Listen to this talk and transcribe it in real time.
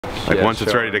Like Yeah, once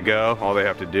it's ready to go, all they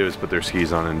have to do is put their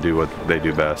skis on and do what they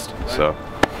do best. So,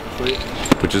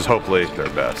 which is hopefully their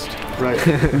best. Right.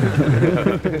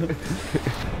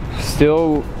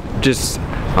 Still just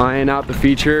eyeing out the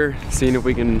feature, seeing if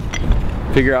we can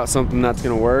figure out something that's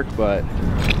gonna work, but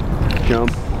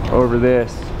jump over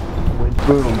this.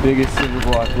 Boom, biggest cinder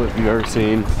block flip you've ever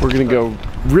seen. We're gonna go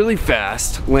really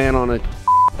fast, land on a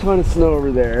ton of snow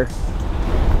over there,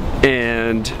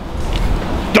 and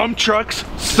Dump trucks,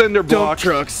 cinder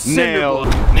blocks, nail,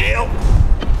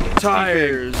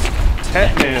 tires.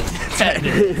 tetanus.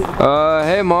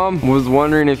 Hey mom, was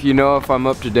wondering if you know if I'm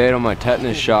up to date on my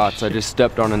tetanus shots. I just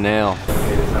stepped on a nail.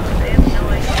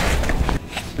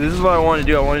 This is what I want to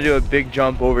do. I want to do a big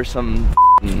jump over some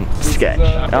sketch.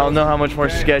 I don't know how much more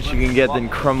sketch you can get than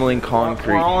crumbling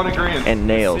concrete and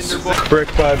nails.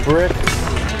 Brick by brick.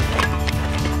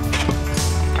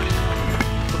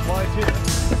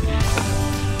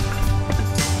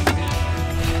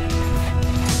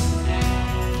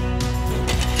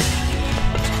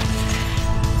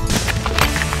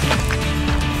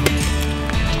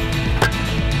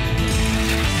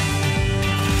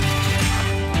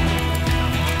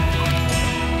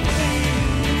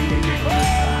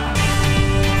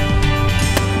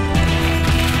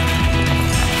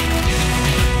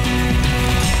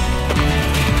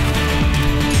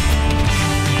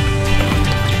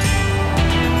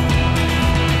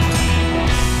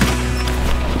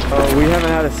 We haven't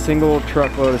had a single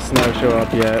truckload of snow show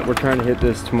up yet. We're trying to hit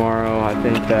this tomorrow. I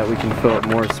think that we can fill up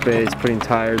more space, putting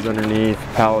tires underneath,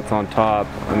 pallets on top.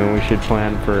 I mean, we should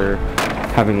plan for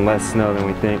having less snow than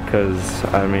we think, because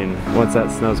I mean, once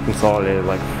that snow's consolidated,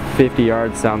 like 50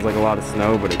 yards sounds like a lot of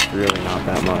snow, but it's really not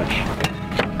that much.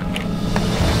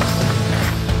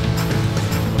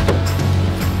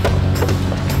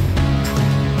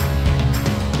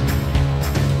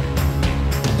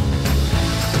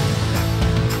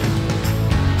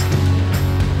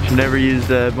 Never used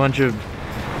a bunch of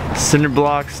cinder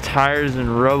blocks, tires,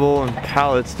 and rubble and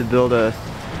pallets to build a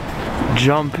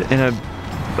jump in a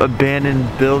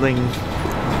abandoned building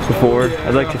before.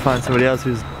 I'd like to find somebody else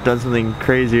who's done something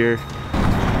crazier.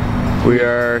 We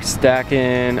are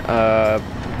stacking a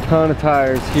ton of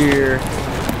tires here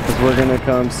because we're gonna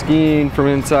come skiing from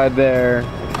inside there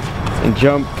and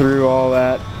jump through all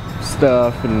that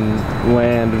stuff and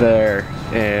land there.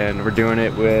 And we're doing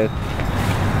it with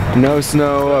no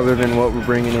snow other than what we're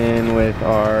bringing in with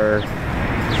our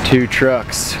 2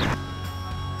 trucks.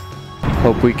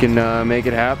 Hope we can make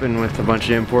it happen with a bunch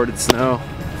of imported snow.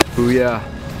 Booyah.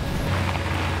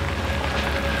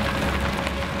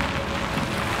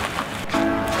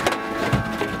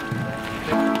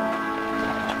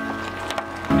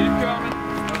 Keep coming.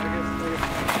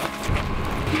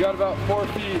 You got about 4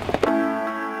 feet.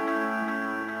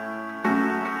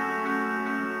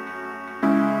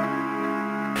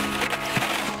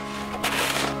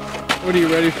 What are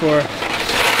you ready for?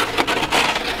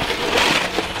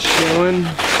 Chilling,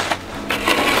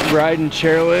 riding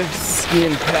chairlifts,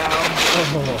 skiing pow,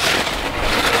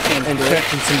 and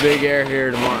catching some big air here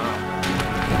tomorrow.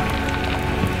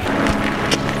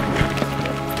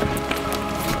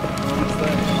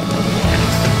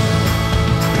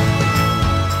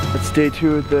 It's day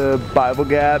 2 at the Bible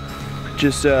Gap.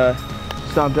 Just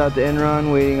stomped out the end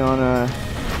run, waiting on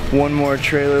one more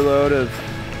trailer load of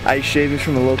ice shavings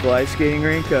from the local ice skating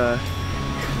rink.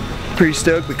 Pretty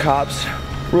stoked. The cops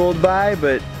rolled by,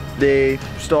 but we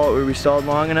stalled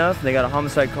long enough. They got a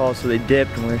homicide call, so they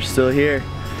dipped, and we're still here.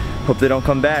 Hope they don't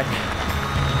come back.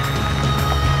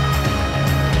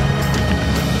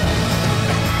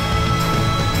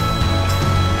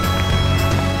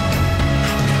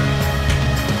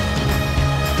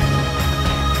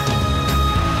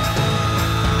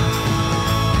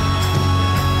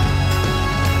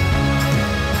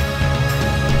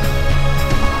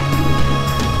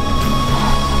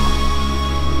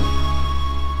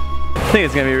 I think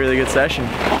it's gonna be a really good session.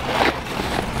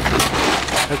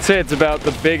 I'd say it's about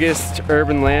the biggest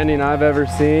urban landing I've ever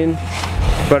seen,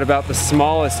 but about the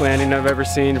smallest landing I've ever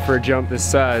seen for a jump this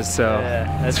size, so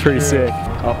Yeah, that's pretty true. sick.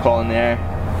 I'll call in the air.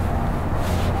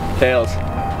 Tails.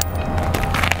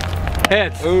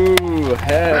 Heads! Ooh,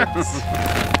 heads.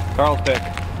 Karl pick.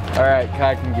 Alright,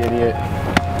 Kai can get it.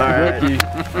 Alright. Rookie.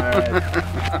 Alright.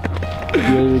 You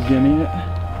ready to gimme it?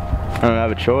 I don't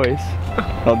have a choice.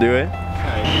 I'll do it.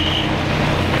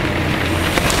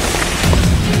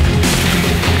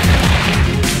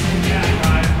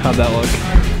 How'd that look?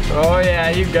 Oh yeah,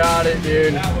 you got it,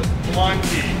 dude. That was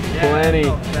plenty. Plenty.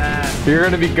 You're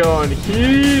gonna be going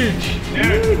huge.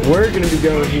 Dude. We're gonna be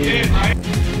going huge.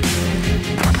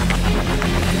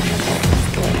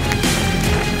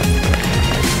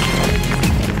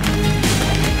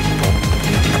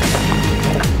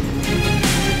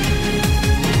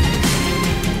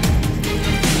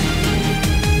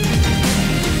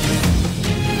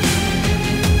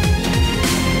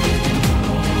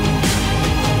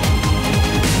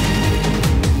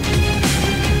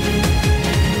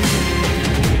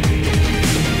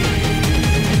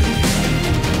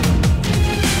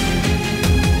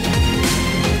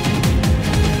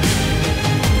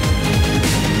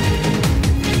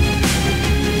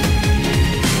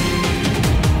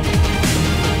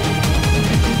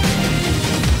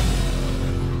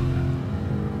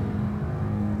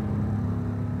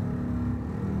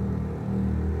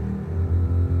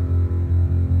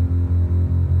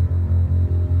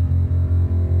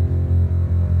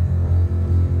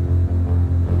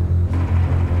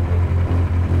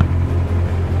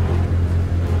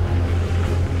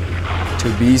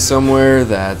 be somewhere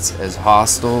that's as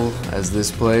hostile as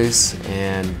this place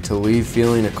and to leave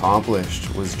feeling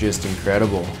accomplished was just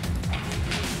incredible.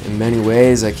 In many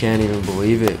ways, I can't even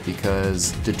believe it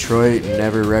because Detroit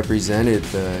never represented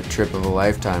the trip of a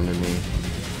lifetime to me.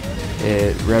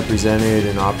 It represented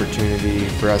an opportunity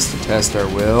for us to test our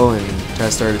will and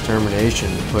test our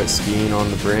determination to put skiing on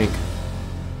the brink.